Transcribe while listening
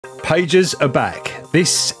Pagers are back.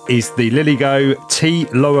 This is the LILYGO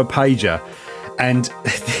T-LoRa Pager. And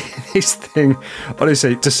this thing,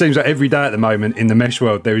 honestly, it just seems like every day at the moment in the mesh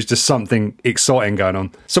world, there is just something exciting going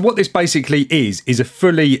on. So what this basically is a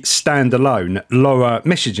fully standalone LoRa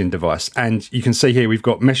messaging device. And you can see here, we've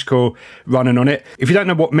got MeshCore running on it. If you don't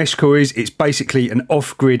know what MeshCore is, it's basically an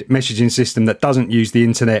off-grid messaging system that doesn't use the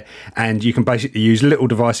internet. And you can basically use little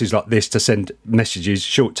devices like this to send messages,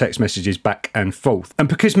 short text messages back and forth. And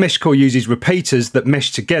because MeshCore uses repeaters that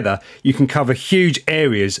mesh together, you can cover huge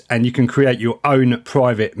areas and you can create your own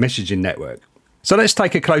private messaging network. So let's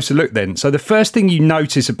take a closer look then. So the first thing you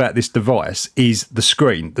notice about this device is the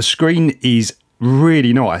screen. The screen is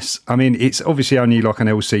really nice. I mean, it's obviously only like an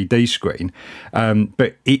LCD screen,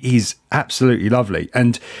 but it is absolutely lovely.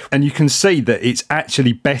 And you can see that it's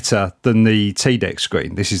actually better than the T-Deck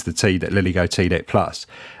screen. This is the LILYGO T-Deck Plus.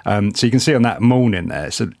 So you can see on that morning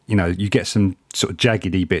there, so, you know, you get some sort of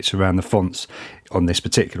jaggedy bits around the fonts on this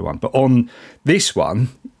particular one. But on this one,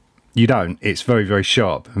 you don't. It's very, very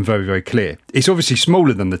sharp and very, very clear. It's obviously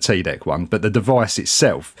smaller than the T-Deck one, but the device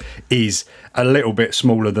itself is a little bit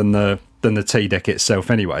smaller than the T-Deck itself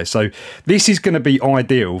anyway. So this is going to be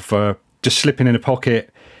ideal for just slipping in a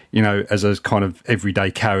pocket, you know, as a kind of everyday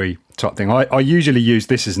carry type thing. I usually use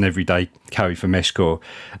this as an everyday carry for MeshCore,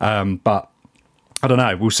 but I don't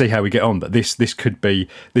know. We'll see how we get on. But this could be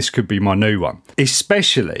my new one,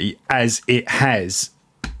 especially as it has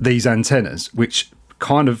these antennas, which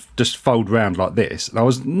kind of just fold round like this. And I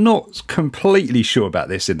was not completely sure about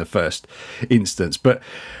this in the first instance, but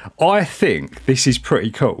I think this is pretty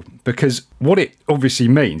cool, because what it obviously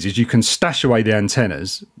means is you can stash away the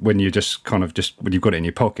antennas when you're just when you've got it in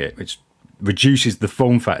your pocket, which reduces the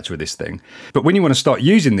form factor of this thing. But when you want to start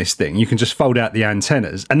using this thing, you can just fold out the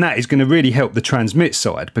antennas, and that is going to really help the transmit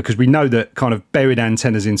side, because we know that kind of buried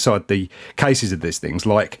antennas inside the cases of these things,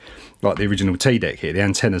 like the original T-Deck here, the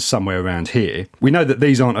antennas somewhere around here, we know that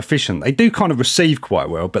these aren't efficient. They do kind of receive quite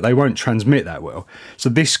well, but they won't transmit that well. So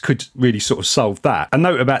this could really sort of solve that. A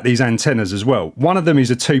note about these antennas as well. One of them is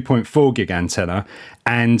a 2.4 gig antenna,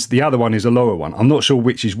 and the other one is a LoRa one. I'm not sure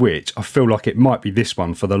which is which. I feel like it might be this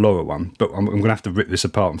one for the LoRa one, but I'm going to have to rip this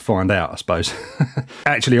apart and find out, I suppose.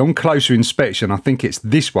 Actually, on closer inspection, I think it's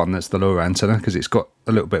this one that's the LoRa antenna, because it's got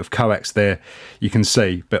a little bit of coax there, you can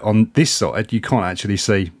see. But on this side, you can't actually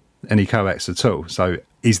see any coax at all. So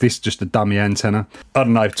is this just a dummy antenna? I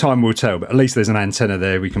don't know, time will tell, but at least there's an antenna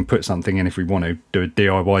there. We can put something in if we want to do a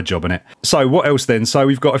DIY job on it. So what else then? So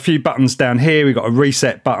we've got a few buttons down here. We've got a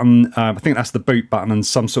reset button. I think that's the boot button, and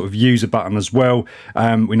some sort of user button as well.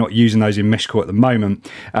 We're not using those in MeshCore at the moment.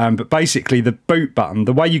 But basically the boot button,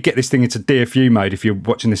 the way you get this thing into DFU mode, if you're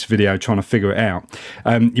watching this video trying to figure it out,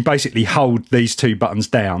 you basically hold these two buttons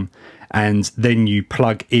down, and then you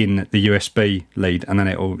plug in the USB lead, and then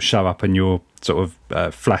it will show up in your sort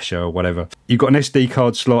of flasher or whatever. You've got an SD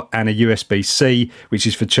card slot and a USB-C, which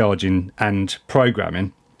is for charging and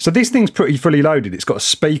programming. So this thing's pretty fully loaded. It's got a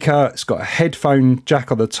speaker, it's got a headphone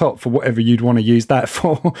jack on the top for whatever you'd want to use that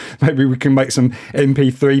for. Maybe we can make some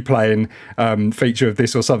MP3 playing feature of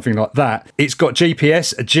this or something like that. It's got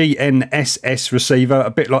GPS, a GNSS receiver, a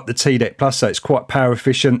bit like the T-Deck Plus, so it's quite power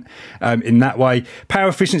efficient in that way. Power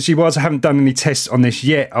efficiency wise, I haven't done any tests on this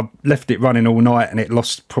yet. I've left it running all night and it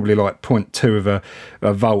lost probably like 0.2 of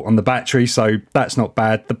a volt on the battery, so that's not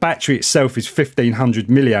bad. The battery itself is 1500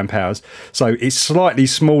 milliamp hours, so it's slightly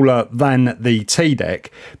smaller than the T-Deck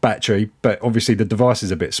battery, but obviously the device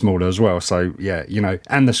is a bit smaller as well, so yeah, you know,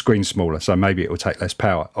 and the screen's smaller, so maybe it will take less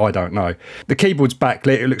power. I don't know. The keyboard's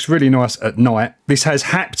backlit. It looks really nice at night. This has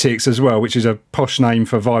haptics as well, which is a posh name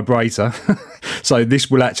for vibrator. So this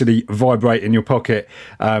will actually vibrate in your pocket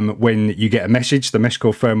when you get a message. The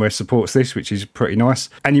MeshCore firmware supports this, which is pretty nice.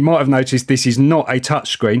 And you might have noticed this is not a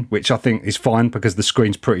touch screen, which I think is fine because the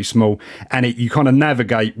screen's pretty small, and you kind of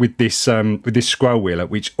navigate with this scroll wheeler,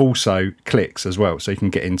 which also clicks as well, so you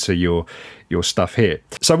can get into your stuff here.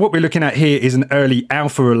 So what we're looking at here is an early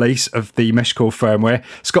alpha release of the MeshCore firmware.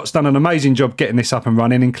 Scott's done an amazing job getting this up and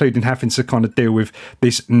running, including having to kind of deal with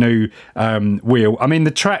this new wheel. I mean,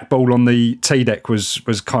 the trackball on the T-Deck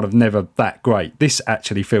was kind of never that great. This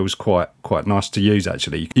actually feels quite nice to use,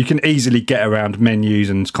 actually. You can easily get around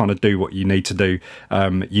menus and kind of do what you need to do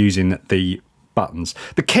using the buttons.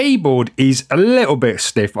 The keyboard is a little bit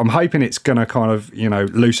stiff. I'm hoping it's going to kind of, you know,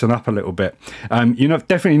 loosen up a little bit. You're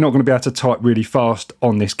definitely not going to be able to type really fast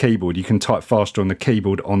on this keyboard. You can type faster on the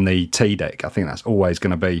keyboard on the T-Deck. I think that's always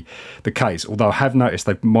going to be the case. Although I have noticed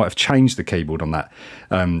they might have changed the keyboard on that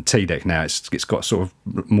T-Deck now. It's got sort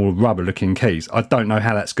of more rubber-looking keys. I don't know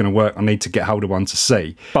how that's going to work. I need to get hold of one to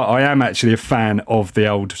see. But I am actually a fan of the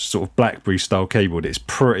old sort of BlackBerry-style keyboard. It's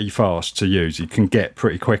pretty fast to use. You can get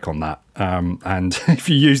pretty quick on that. And if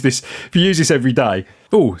you use this every day,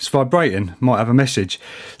 oh, it's vibrating, might have a message.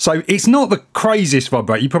 So it's not the craziest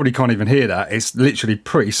vibrate, you probably can't even hear that. It's literally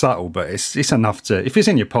pretty subtle, but it's enough to, if it's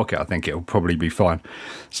in your pocket, I think it'll probably be fine.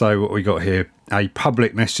 So what we got here, a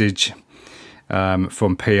public message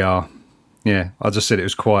from PR. Yeah, I just said it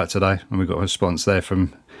was quiet today, and we got a response there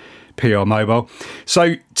from PR Mobile.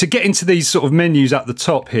 So to get into these sort of menus at the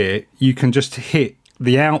top here, you can just hit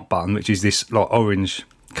the out button, which is this like orange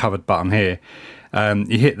covered button here.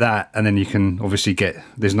 You hit that, and then you can obviously get,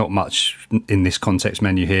 there's not much in this context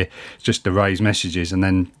menu here, just erase messages, and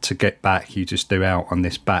then to get back you just do out on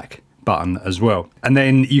this back button as well. And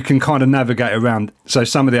then you can kind of navigate around. So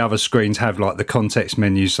some of the other screens have like the context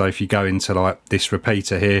menus, so if you go into like this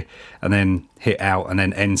repeater here and then hit out and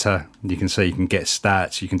then enter, you can see you can get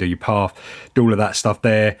stats, you can do your path, do all of that stuff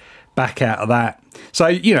there. Back out of that. So,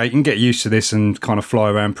 you know, you can get used to this and kind of fly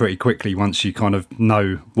around pretty quickly once you kind of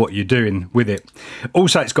know what you're doing with it.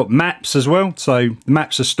 Also, it's got maps as well. So the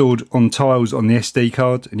maps are stored on tiles on the SD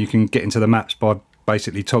card, and you can get into the maps by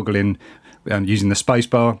basically toggling using the space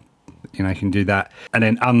bar. You know, you can do that. And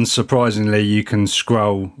then unsurprisingly, you can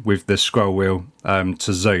scroll with the scroll wheel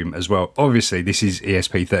to zoom as well. Obviously, this is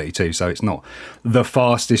ESP32, so it's not the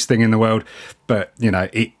fastest thing in the world, but, you know,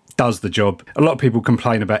 it does the job. A lot of people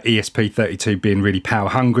complain about ESP32 being really power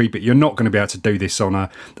hungry, but you're not going to be able to do this on an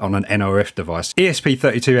NRF device.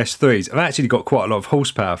 ESP32 S3s have actually got quite a lot of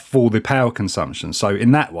horsepower for the power consumption, so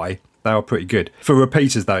in that way they are pretty good. For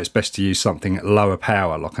repeaters though, it's best to use something at lower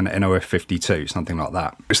power, like an NRF 52, something like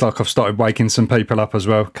that. It's like I've started waking some people up as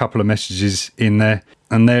well. A couple of messages in there.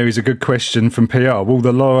 And there is a good question from PR. Will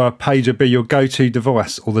the LILYGO Pager be your go-to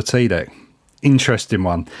device or the T-Deck? Interesting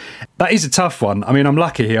one. That is a tough one. I mean, I'm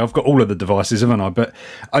lucky here. I've got all of the devices, haven't I? But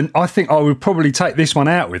I think I would probably take this one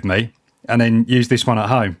out with me and then use this one at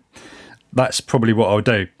home. That's probably what I'll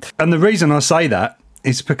do. And the reason I say that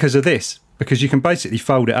is because of this. Because you can basically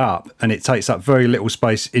fold it up and it takes up very little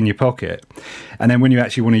space in your pocket. And then when you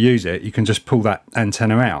actually want to use it, you can just pull that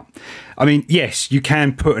antenna out. I mean, yes, you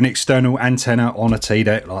can put an external antenna on a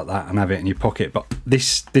T-Deck like that and have it in your pocket, but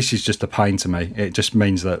this is just a pain to me. It just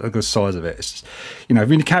means that, look at the size of it. It's just, you know,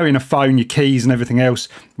 when you're carrying a phone, your keys and everything else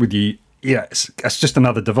with you, yeah, it's just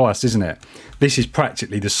another device, isn't it? This is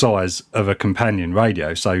practically the size of a companion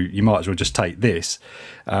radio, so you might as well just take this.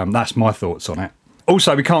 That's my thoughts on it.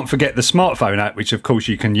 Also, we can't forget the smartphone app, which of course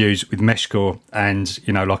you can use with MeshCore and,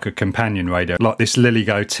 you know, like a companion radio, like this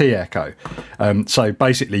LILYGO T-Echo. So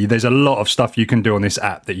basically, there's a lot of stuff you can do on this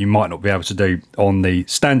app that you might not be able to do on the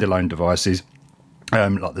standalone devices.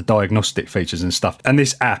 Like the diagnostic features and stuff. And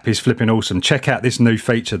this app is flipping awesome. Check out this new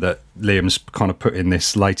feature that Liam's kind of put in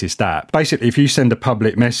this latest app. Basically, if you send a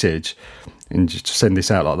public message and just send this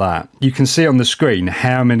out like that, you can see on the screen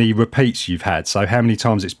how many repeats you've had. So how many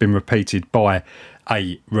times it's been repeated by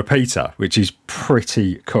a repeater, which is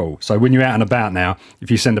pretty cool. So when you're out and about now, if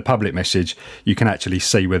you send a public message, you can actually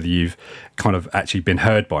see whether you've kind of actually been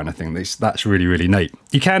heard by anything. That's really, really neat.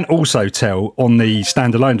 You can also tell on the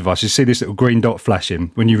standalone device, you see this little green dot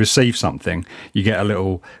flashing. When you receive something, you get a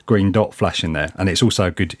little green dot flashing there. And it's also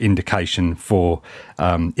a good indication for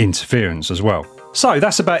interference as well. So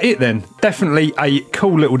that's about it then. Definitely a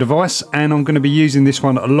cool little device, and I'm going to be using this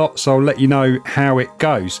one a lot, so I'll let you know how it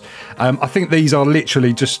goes. I think these are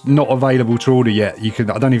literally just not available to order yet.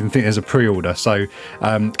 I don't even think there's a pre-order, so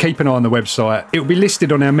keep an eye on the website. It will be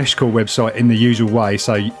listed on our MeshCore website in the usual way,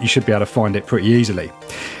 so you should be able to find it pretty easily.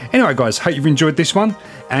 Anyway guys, hope you've enjoyed this one,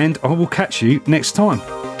 and I will catch you next time.